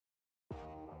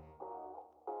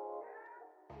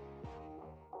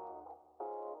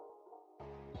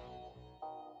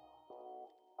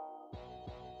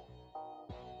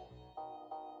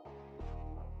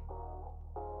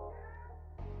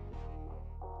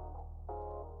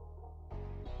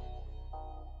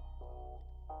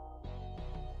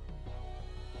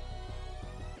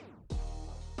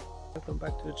welcome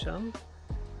back to the channel.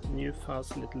 New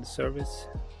fast little service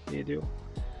video.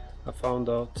 I found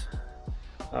out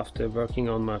after working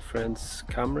on my friend's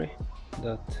Camry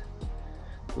that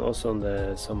also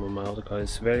on some of my other cars,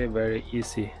 it's very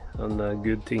easy and a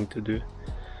good thing to do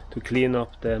to clean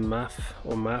up the MAF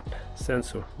or MAP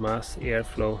sensor, mass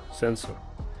airflow sensor.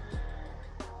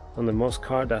 On the most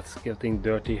car that's getting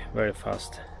dirty very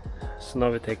fast. So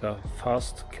now we take a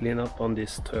fast cleanup on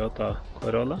this Toyota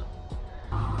Corolla.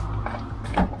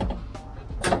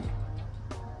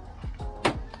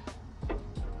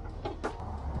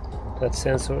 That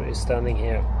sensor is standing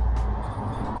here.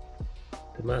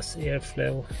 The mass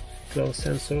airflow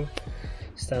sensor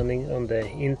standing on the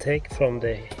intake from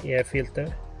the air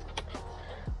filter.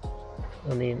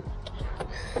 And then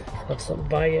have some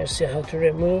wires you have to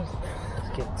remove.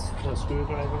 Get a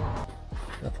screwdriver.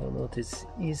 I found out it's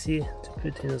easy to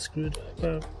put in a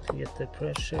screwdriver to get the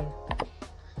pressure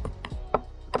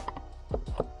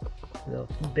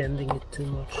without bending it too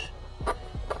much.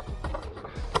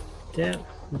 There,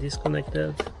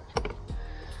 disconnected.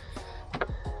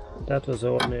 That was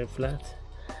ordinary flat.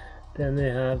 Then we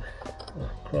have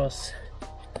across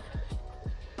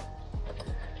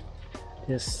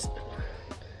this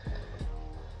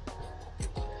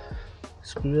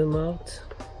screw them out.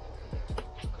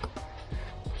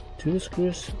 2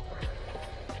 screws.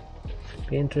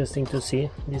 Be interesting to see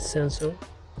this sensor.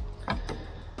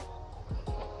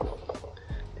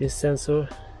 This sensor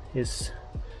is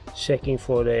checking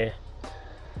for the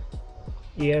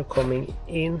air coming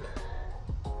in,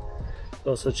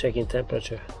 also checking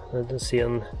temperature. You can see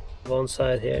on one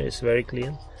side here is very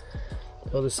clean,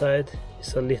 the other side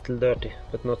is a little dirty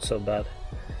but not so bad.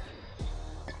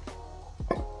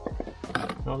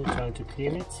 Now we're trying to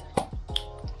clean it.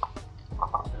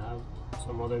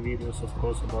 Some other videos of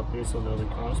course about this on the other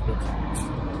cars, but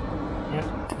yeah,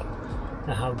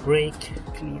 I have brake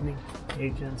cleaning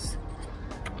agents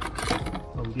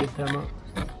from Bildilla.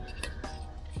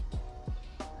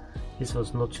 This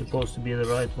was not supposed to be the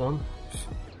right one.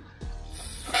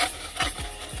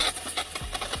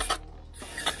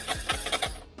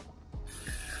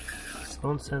 There's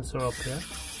one sensor up here.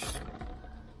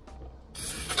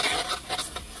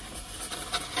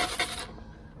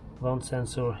 One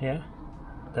sensor here.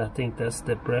 I think that's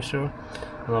the pressure,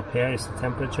 and up here is the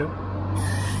temperature.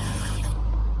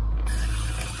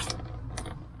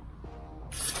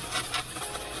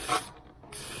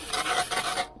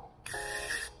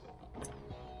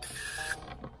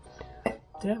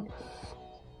 There.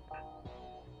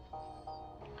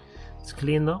 It's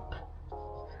cleaned up,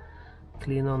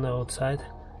 clean on the outside.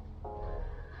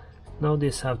 Now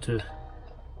this have to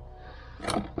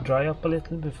dry up a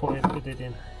little before you put it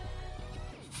in.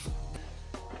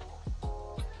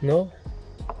 Now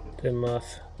the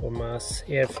MAF or mass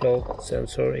airflow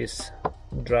sensor is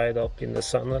dried up in the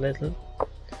sun a little.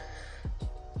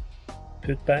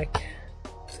 Put back,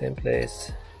 same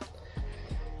place.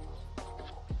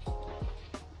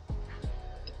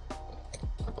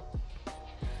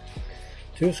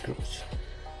 Two screws.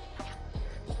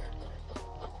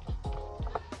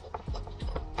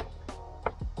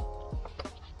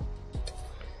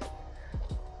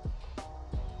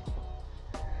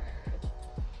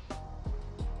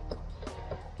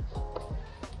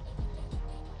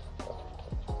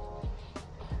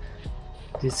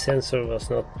 This sensor was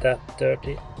not that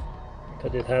dirty,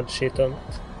 but it had shit on it.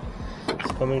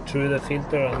 It's coming through the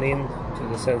filter and into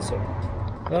the sensor.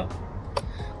 Oh,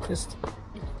 just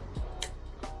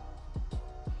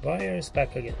wire is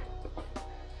back again.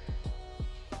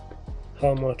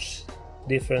 How much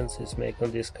difference is make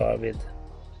on this car with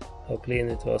how clean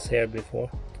it was here before?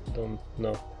 Don't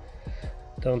know.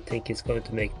 Don't think it's going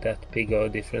to make that big of a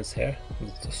difference here.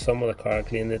 Some of the car I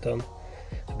cleaned it on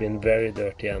have been very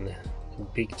dirty and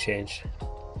big change.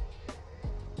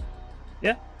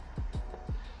 Yeah,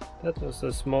 that was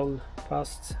a small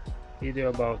fast video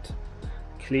about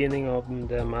cleaning of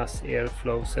the mass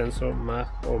airflow sensor, MAP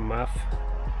or MAF,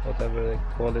 whatever they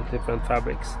call it, different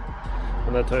fabrics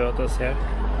on the Toyotas here.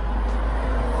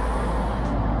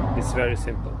 It's very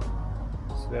simple.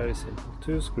 It's very simple.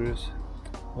 2 screws,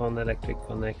 1 electric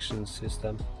connection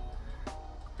system.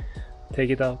 Take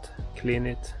it out, clean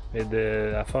it with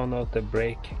the, I found out the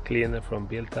brake cleaner from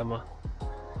Bildilla.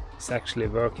 It's actually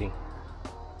working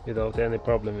without any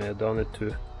problem. We have done it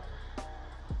to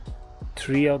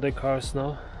 3 other cars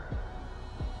now,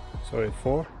 sorry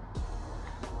 4,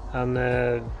 and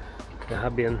they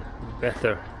have been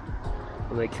better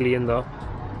when they cleaned up,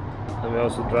 and we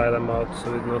also dry them out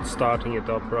so we're not starting it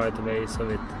up right away so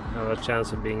it have a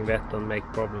chance of being wet and make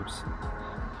problems.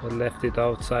 I left it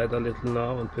outside a little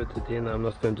now and put it in. I'm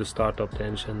not going to start up the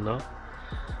engine now.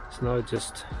 So now it's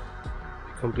just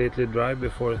completely dry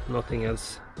before nothing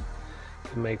else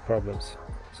can make problems.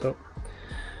 So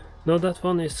now that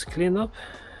one is cleaned up.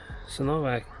 So now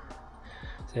I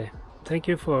say thank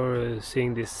you for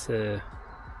seeing this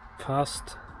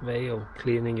fast way of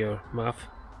cleaning your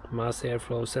mass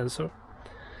airflow sensor.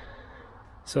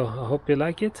 So I hope you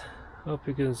like it. I hope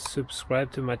you can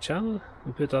subscribe to my channel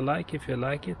and put a like if you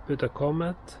like it, put a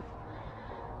comment.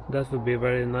 That would be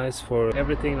very nice. For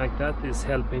everything like that is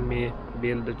helping me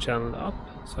build the channel up,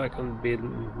 so I can build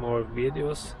more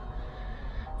videos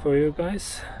for you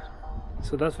guys.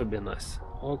 So that would be nice.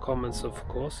 All comments of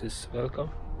course is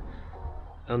welcome.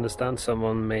 I understand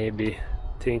someone maybe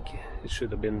think it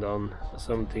should have been done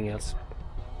something else.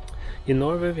 In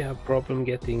Norway we have problem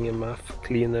getting a MAF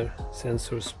cleaner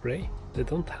sensor spray. They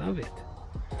don't have it.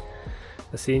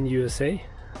 I see in USA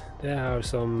they have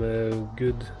some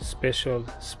good special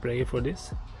spray for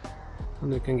this,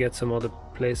 and you can get some other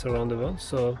place around the world.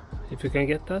 So if you can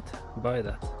get that, buy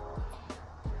that.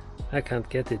 I can't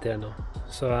get it there now,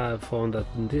 so I have found that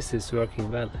this is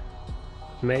working well.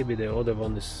 Maybe the other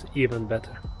one is even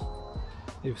better.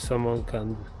 If someone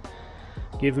can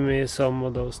give me some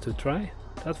of those to try,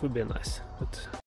 that would be nice. But